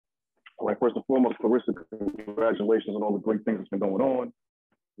All right, first and foremost, Claressa, congratulations on all the great things that's been going on.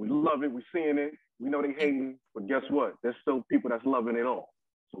 We love it. We're seeing it. We know they hating, but guess what? There's still people that's loving it all.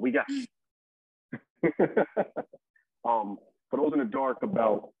 So we got for those in the dark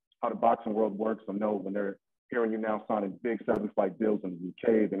about how the boxing world works, I know when they're hearing you now signing big 7-fight deals in the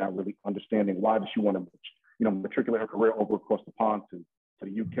UK, they're not really understanding why does she want to, matriculate her career over across the pond to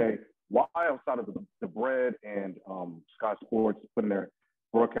the UK. Why, outside of the bread and Sky Sports putting their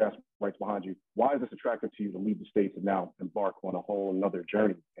broadcast rights behind you, why is this attractive to you to leave the States and now embark on a whole nother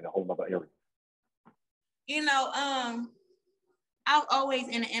journey in a whole nother area? I was always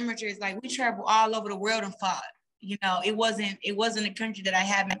in the amateurs. Like, we travel all over the world and fought. It wasn't a country that I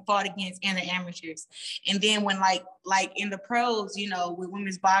haven't fought against in the amateurs. And then when like in the pros, with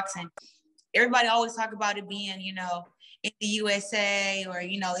women's boxing, everybody always talk about it being, in the USA or,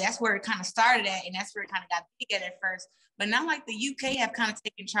 that's where it kind of started at. And that's where it kind of got big at first. But now like the UK have kind of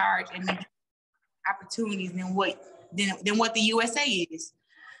taken charge and made opportunities than what the USA is.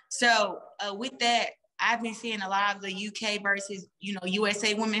 So with that, I've been seeing a lot of the UK versus,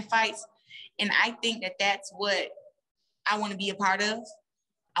 USA women fights. And I think that that's what I want to be a part of.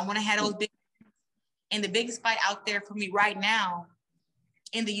 I want to have those big, and the biggest fight out there for me right now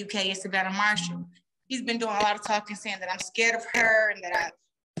in the UK is Savannah Marshall. She's been doing a lot of talking, saying that I'm scared of her and that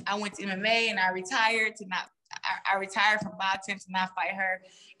I went to MMA and I retired from boxing to not fight her.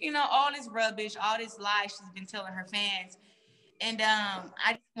 All this rubbish, all this lies she's been telling her fans. And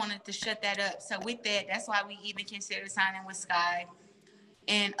I just wanted to shut that up. So with that, that's why we even considered signing with Sky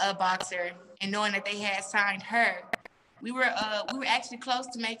and a boxer, and knowing that they had signed her, we were actually close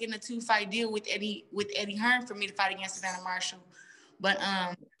to making a 2-fight deal with Eddie Hearn for me to fight against Savannah Marshall. But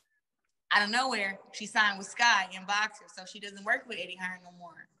out of nowhere, she signed with Sky in boxer, so she doesn't work with Eddie Hearn no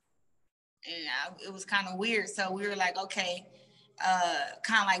more. And it was kind of weird. So we were like, okay,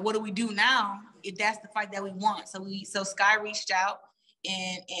 kind of like, what do we do now if that's the fight that we want? So Sky reached out,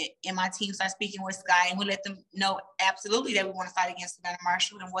 and my team started speaking with Sky, and we let them know absolutely that we want to fight against Savannah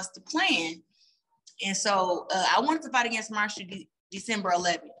Marshall and what's the plan. And so I wanted to fight against Marshall December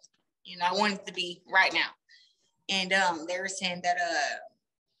 11th. I wanted it to be right now. And they were saying that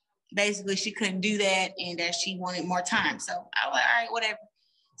basically she couldn't do that and that she wanted more time. So I was like, all right, whatever.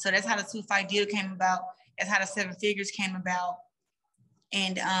 So that's how the 2-fight deal came about. That's how the 7 figures came about.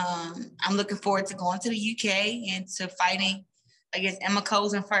 And I'm looking forward to going to the UK and to fighting against Ema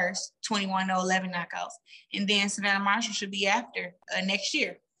Kozin first, 21-11 knockouts. And then Savannah Marshall should be after next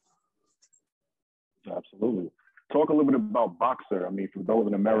year. Absolutely. Talk a little bit about Boxer. I mean, for those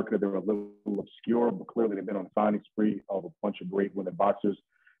in America, they're a little obscure, but clearly they've been on a signing spree of a bunch of great women boxers.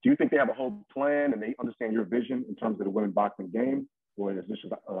 Do you think they have a whole plan and they understand your vision in terms of the women boxing game? Or is this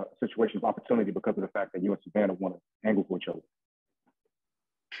a situation of opportunity because of the fact that you and Savannah want to angle for each other?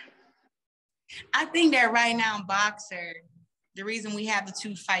 I think that right now in Boxer, the reason we have the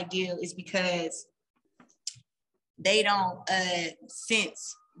 2-fight deal is because they don't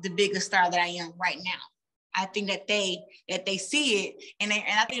sense the biggest star that I am right now. I think that they see it, and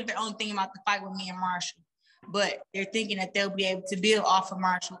I think they're only thinking about the fight with me and Marshall, but they're thinking that they'll be able to build off of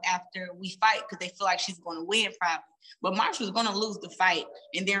Marshall after we fight because they feel like she's going to win probably. But Marshall's going to lose the fight,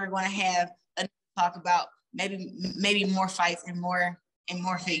 and then we're going to have a talk about maybe more fights and more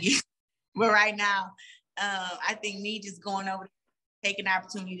figures. But right now, I think me just going over, taking the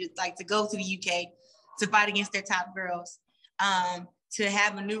opportunity to go to the UK to fight against their top girls, to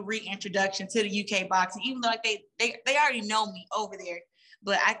have a new reintroduction to the UK boxing, even though they already know me over there.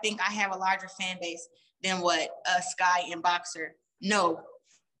 But I think I have a larger fan base than what Sky and Boxer know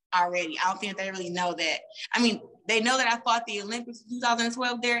already. I don't think they really know that. I mean, they know that I fought the Olympics in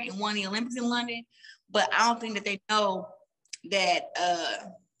 2012 there and won the Olympics in London, but I don't think that they know that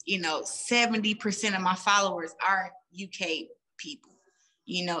 70% of my followers are UK people,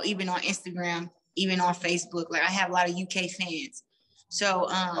 even on Instagram, even on Facebook. Like, I have a lot of UK fans. So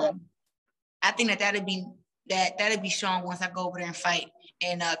I think that'd be shown once I go over there and fight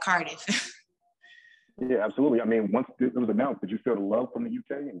in Cardiff. Yeah, absolutely. I mean, once it was announced, did you feel the love from the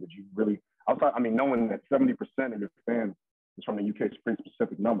UK? And did you really, knowing that 70% of your fans is from the UK is a pretty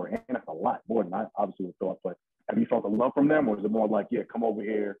specific number, and that's a lot more than I obviously would thought, but have you felt the love from them, or is it more like, yeah, come over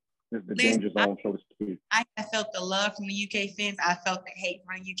here, this is the danger zone, so to speak? I felt the love from the UK fans. I felt the hate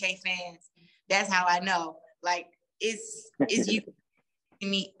from the UK fans. That's how I know. Like, it's you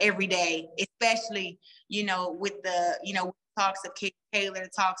me every day, especially, with the, talks of Kate Taylor,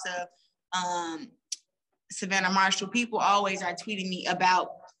 talks of Savannah Marshall. People always are tweeting me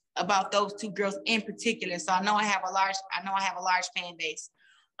about those two girls in particular. So I know I have a large fan base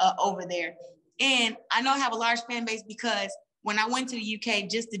over there. And I know I have a large fan base because when I went to the UK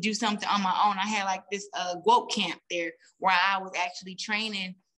just to do something on my own, I had like this GWOAT camp there where I was actually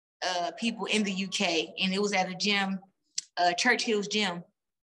training people in the UK, and it was at a gym, Church Hills Gym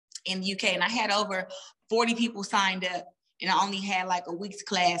in the UK, and I had over 40 people signed up, and I only had like a week's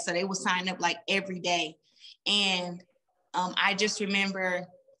class, so they would sign up like every day. And I just remember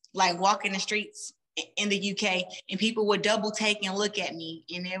like walking the streets in the UK, and people would double take and look at me,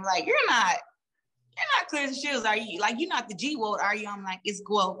 and they were like, "You're not Claressa Shields, are you? Like, you're not the GWOAT, are you?" I'm like, "It's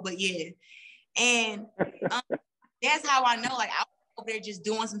GWOAT, but yeah." And that's how I know, like, I was over there just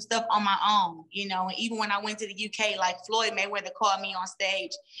doing some stuff on my own, you know. And even when I went to the UK, like Floyd Mayweather called me on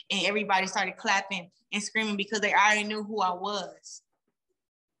stage, and everybody started clapping and screaming because they already knew who I was,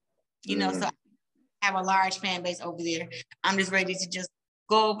 you know. So I have a large fan base over there. I'm just ready to just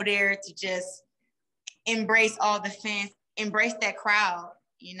go over there to just embrace all the fans, embrace that crowd,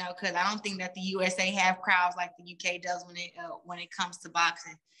 you know, because I don't think that the USA have crowds like the UK does when it comes to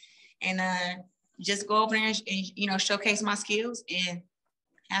boxing. And just go over there and, you know, showcase my skills and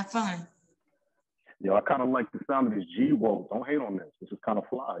have fun. Yo, I kind of like the sound of this GWOAT. Don't hate on this. This is kind of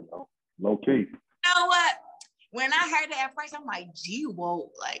fly, yo. Low key. You know what? When I heard that at first, I'm like, GWOAT.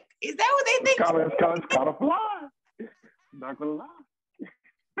 Like, is that what they think? It's kind of fly. Not gonna lie.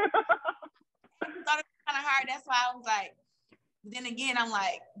 I thought it was kind of hard. That's why I was like, then again, I'm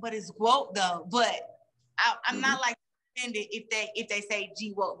like, but it's GWOAT though. But I'm not like offended if they say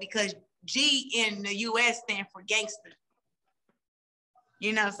GWOAT, because G in the US stand for gangster.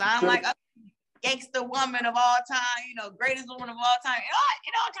 You know, so I'm like, okay, gangster woman of all time, you know, greatest woman of all time.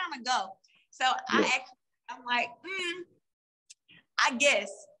 It all kind of go. So yeah. I'm like, I guess,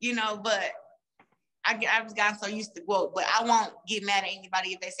 you know, but I just gotten so used to GWOAT, but I won't get mad at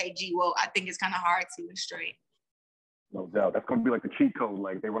anybody if they say GWOAT. I think it's kind of hard to straight. No doubt. That's going to be like the cheat code.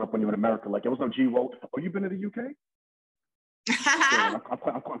 Like, they run up on you in America, like, yo, what's up, GWOAT? Oh, you been to the UK? Yeah,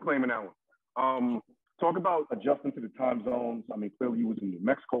 I'm claiming that one. Talk about adjusting to the time zones. I mean, clearly you was in New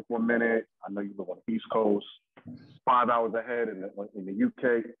Mexico for a minute. I know you live on the East Coast, 5 hours ahead in the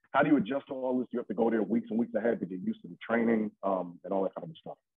UK. How do you adjust to all this? You have to go there weeks and weeks ahead to get used to the training and all that kind of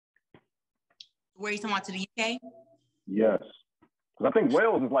stuff. Where are you talking about, to the UK? Yes. Because I think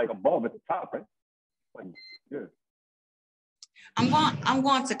Wales is like above at the top, right? Like, yeah. I'm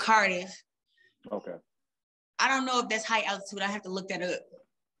going to Cardiff. Okay. I don't know if that's high altitude. I have to look that up.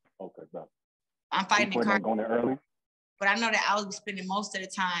 Okay, no. I'm fighting in Cardiff. Going there early? But I know that I will be spending most of the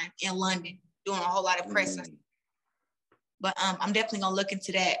time in London doing a whole lot of press. But I'm definitely going to look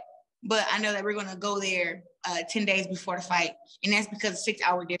into that. But I know that we're going to go there 10 days before the fight. And that's because of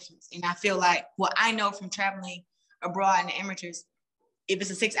 6-hour difference. And I feel like what I know from traveling abroad in the amateurs, if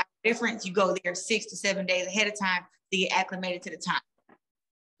it's a 6-hour difference, you go there 6 to 7 days ahead of time to get acclimated to the time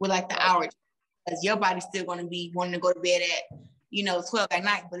with like the hour. Because your body's still going to be wanting to go to bed at, you know, 12 at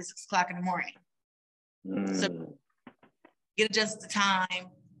night, but it's 6 o'clock in the morning. So get adjusted to time,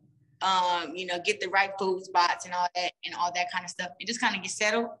 you know, get the right food spots and all that kind of stuff, and just kind of get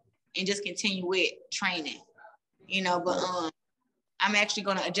settled and just continue with training, you know. But I'm actually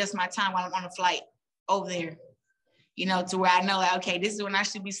going to adjust my time while I'm on a flight over there, you know, to where I know, like, okay, this is when I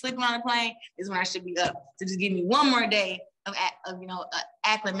should be sleeping on the plane. This is when I should be up. So just give me one more day of you know,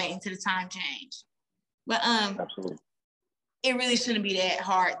 acclimating to the time change. But absolutely. It really shouldn't be that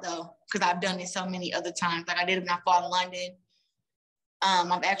hard though, because I've done it so many other times. Like I did it when I fought in London.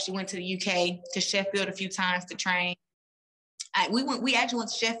 I've actually went to the UK, to Sheffield a few times to train. We actually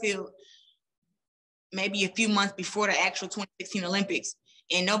went to Sheffield maybe a few months before the actual 2016 Olympics,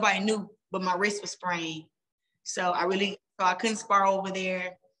 and nobody knew, but my wrist was sprained. So I couldn't spar over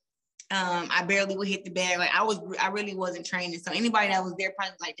there. I barely would hit the bag. Like I really wasn't training. So anybody that was there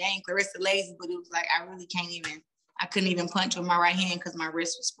probably was like, dang, Claressa lazy, but it was like, I couldn't even punch with my right hand because my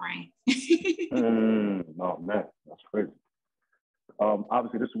wrist was sprained. Oh man, that's crazy.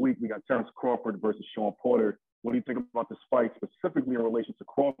 Obviously this week we got Terrence Crawford versus Sean Porter. What do you think about this fight, specifically in relation to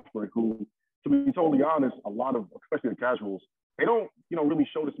Crawford, who, to be totally honest, a lot of, especially the casuals, they don't, you know, really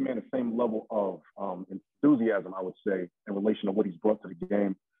show this man the same level of enthusiasm, I would say, in relation to what he's brought to the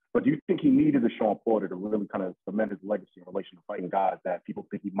game. But do you think he needed a Sean Porter to really kind of cement his legacy in relation to fighting guys that people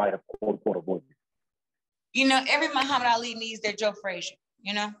think he might have quote-unquote avoided? You know, every Muhammad Ali needs their Joe Frazier,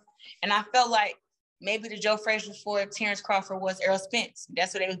 you know? And I felt like maybe the Joe Frazier for Terrence Crawford was Errol Spence.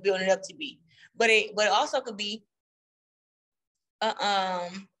 That's what they was building it up to be. But it also could be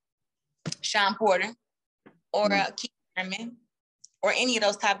Sean Porter or Keith Thurman or any of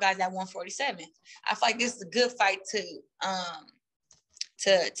those top guys at 147. I feel like this is a good fight to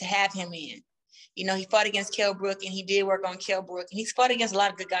have him in. You know, he fought against Kell Brook, and he did work on Kell Brook, and he's fought against a lot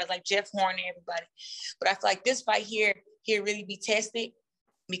of good guys like Jeff Horn and everybody. But I feel like this fight here he'll really be tested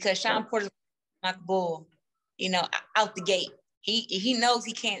because Sean Porter's not the bull, out the gate. He knows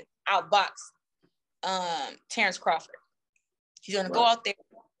he can't outbox Terrence Crawford. He's going to go out there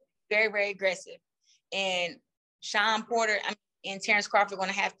very, very aggressive. And Sean Porter and Terrence Crawford are going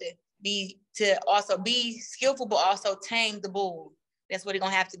to have to also be skillful, but also tame the bull. That's what he's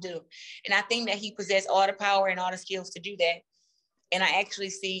going to have to do. And I think that he possesses all the power and all the skills to do that. And I actually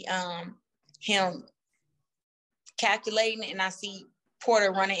see him calculating, and I see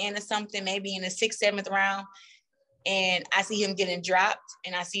Porter running into something, maybe in the 6th, 7th round. And I see him getting dropped,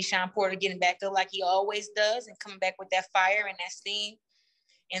 and I see Sean Porter getting back up like he always does and coming back with that fire and that steam.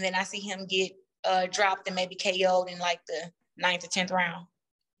 And then I see him get dropped and maybe KO'd in like the 9th or 10th round.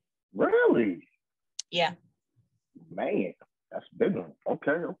 Really? Yeah. Man, that's big one.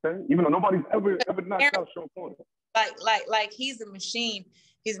 Okay. Even though nobody's ever knocked out Sean Porter. Like he's a machine.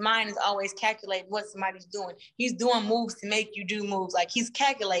 His mind is always calculating what somebody's doing. He's doing moves to make you do moves. Like he's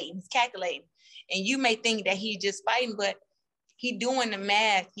calculating. And you may think that he's just fighting, but he's doing the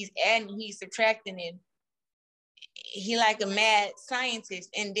math. He's adding, he's subtracting, and he like a mad scientist.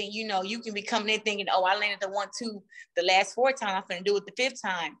 And then, you can be coming in thinking, oh, I landed the 1-2 the last 4 times. I'm going to do it the 5th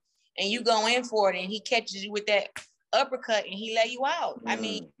time. And you go in for it, and he catches you with that uppercut, and he lay you out. I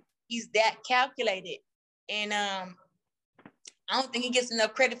mean, he's that calculated. And I don't think he gets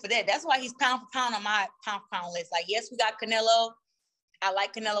enough credit for that. That's why he's pound for pound on my pound for pound list. Like, yes, we got Canelo. I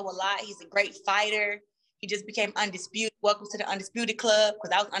like Canelo a lot. He's a great fighter. He just became undisputed. Welcome to the undisputed club, because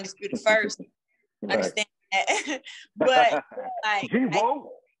I was undisputed first. Right. Understand that. But like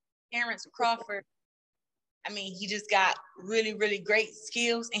Terrence Crawford, I mean, he just got really, really great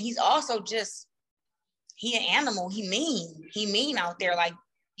skills. And he's also he an animal. He mean out there. Like,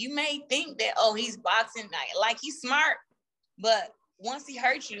 you may think that, oh, he's boxing, like he's smart. But once he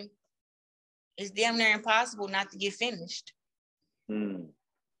hurts you, it's damn near impossible not to get finished. You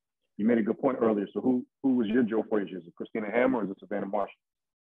made a good point earlier. So who was your Joe Frazier? Is it Christina Hammer or is it Savannah Marshall?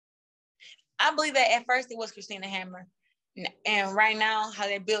 I believe that at first it was Christina Hammer. And right now, how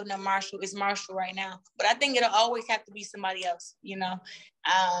they're building up Marshall, it's Marshall right now. But I think it'll always have to be somebody else, Right.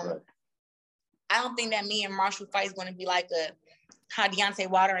 I don't think that me and Marshall fight is going to be like how Deontay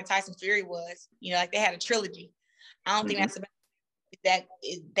Wilder and Tyson Fury was. Like they had a trilogy. I don't think that's about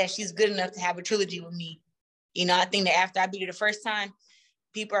that she's good enough to have a trilogy with me. I think that after I beat her the first time,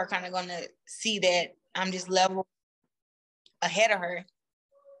 people are kind of going to see that I'm just level ahead of her,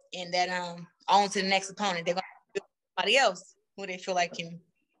 and that on to the next opponent. They're going to do somebody else who they feel like can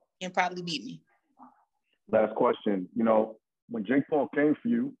probably beat me. Last question. When Jake Paul came for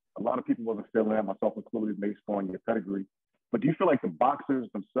you, a lot of people wasn't feeling that, myself included, based on your pedigree. But do you feel like the boxers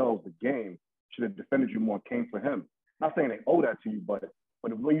themselves, the game, should have defended you more, came for him? Not saying they owe that to you, but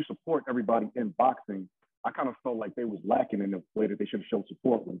the way you support everybody in boxing, I kind of felt like they was lacking in the way that they should have showed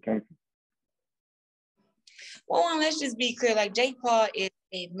support when it came to you. Well, let's just be clear. Like, Jake Paul is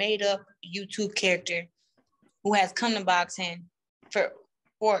a made-up YouTube character who has come to boxing for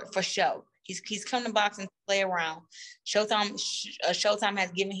show. He's come to boxing to play around. Showtime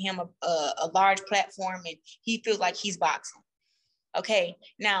has given him a large platform, and he feels like he's boxing. Okay,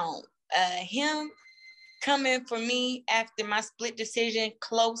 now him coming for me after my split decision,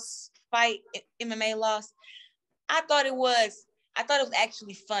 close fight, MMA loss, I thought it was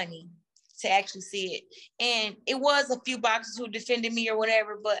actually funny to actually see it. And it was a few boxers who defended me or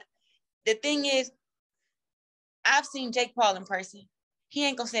whatever, but the thing is, I've seen Jake Paul in person. He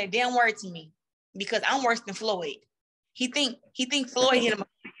ain't gonna say a damn word to me because I'm worse than Floyd. He think Floyd hit him.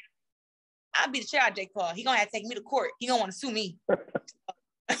 I'll beat the shit out of Jake Paul. He gonna have to take me to court. He gonna want to sue me.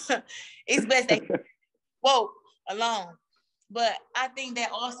 It's best that whoa alone. But I think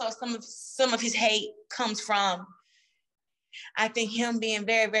that also some of his hate comes from, I think, him being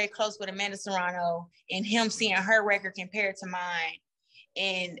very, very close with Amanda Serrano and him seeing her record compared to mine.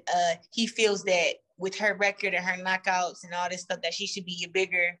 And he feels that with her record and her knockouts and all this stuff, that she should be a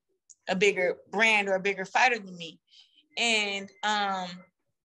bigger brand or a bigger fighter than me. And I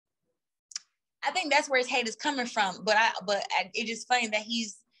think that's where his hate is coming from. But it's just funny that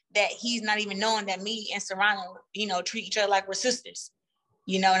he's not even knowing that me and Serrano, treat each other like we're sisters,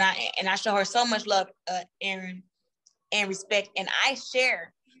 and I show her so much love and respect, and I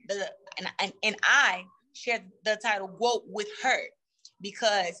share the title GWOAT with her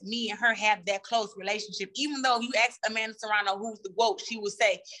because me and her have that close relationship. Even though you ask Amanda Serrano who's the GWOAT, she will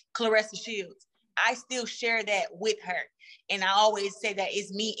say Claressa Shields. I still share that with her, and I always say that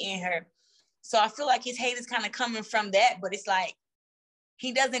it's me and her. So I feel like his hate is kind of coming from that, but it's like,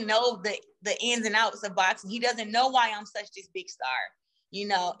 he doesn't know the ins and outs of boxing. He doesn't know why I'm such this big star. you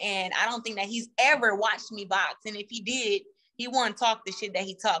know, and I don't think that he's ever watched me box. And if he did, he wouldn't talk the shit that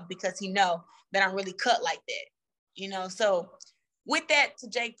he talked because he know that I'm really cut like that, you know? So with that, to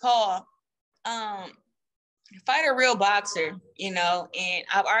Jake Paul, fight a real boxer, you know, and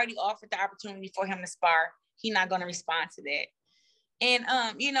I've already offered the opportunity for him to spar. He's not going to respond to that. And,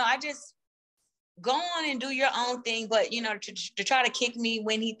 you know, I just go on and do your own thing, but, you know, to try to kick me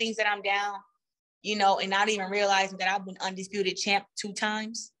when he thinks that I'm down, you know, and not even realizing that I've been undisputed champ 2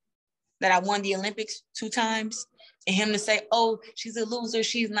 times, that I won the Olympics 2 times, and him to say, oh, she's a loser,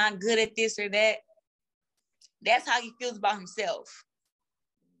 she's not good at this or that. That's how he feels about himself,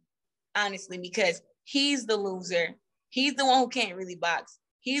 honestly, because he's the loser. He's the one who can't really box.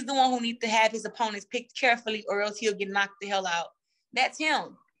 He's the one who needs to have his opponents picked carefully or else he'll get knocked the hell out. That's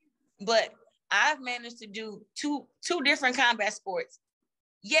him. But I've managed to do two different combat sports,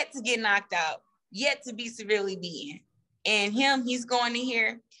 yet to get knocked out, yet to be severely beaten. And him, he's going in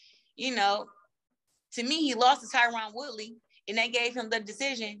here, you know, to me, he lost to Tyron Woodley, and they gave him the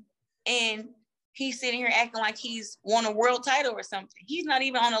decision. And he's sitting here acting like he's won a world title or something. He's not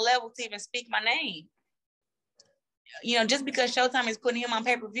even on a level to even speak my name. You know, just because Showtime is putting him on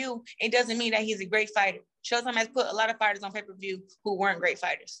pay-per-view, it doesn't mean that he's a great fighter. Showtime has put a lot of fighters on pay-per-view who weren't great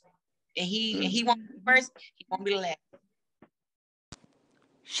fighters. And he won't be the first, he won't be the last.